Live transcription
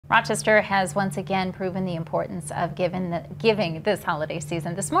Rochester has once again proven the importance of giving this holiday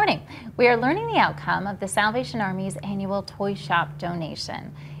season. This morning, we are learning the outcome of the Salvation Army's annual Toy Shop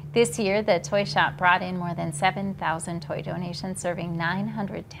donation. This year, the Toy Shop brought in more than 7,000 toy donations, serving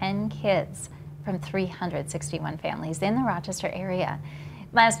 910 kids from 361 families in the Rochester area.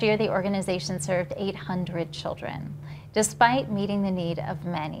 Last year, the organization served 800 children. Despite meeting the need of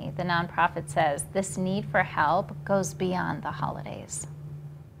many, the nonprofit says this need for help goes beyond the holidays.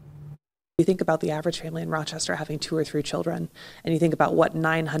 You think about the average family in Rochester having 2 or 3 children, and you think about what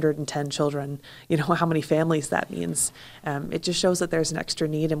 910 children, how many families that means. It just shows that there's an extra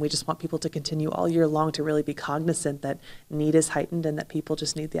need, and we just want people to continue all year long to really be cognizant that need is heightened and that people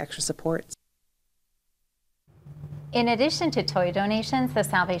just need the extra support. In addition to toy donations, the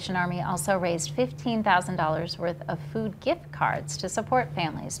Salvation Army also raised $15,000 worth of food gift cards to support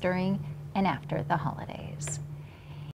families during and after the holidays.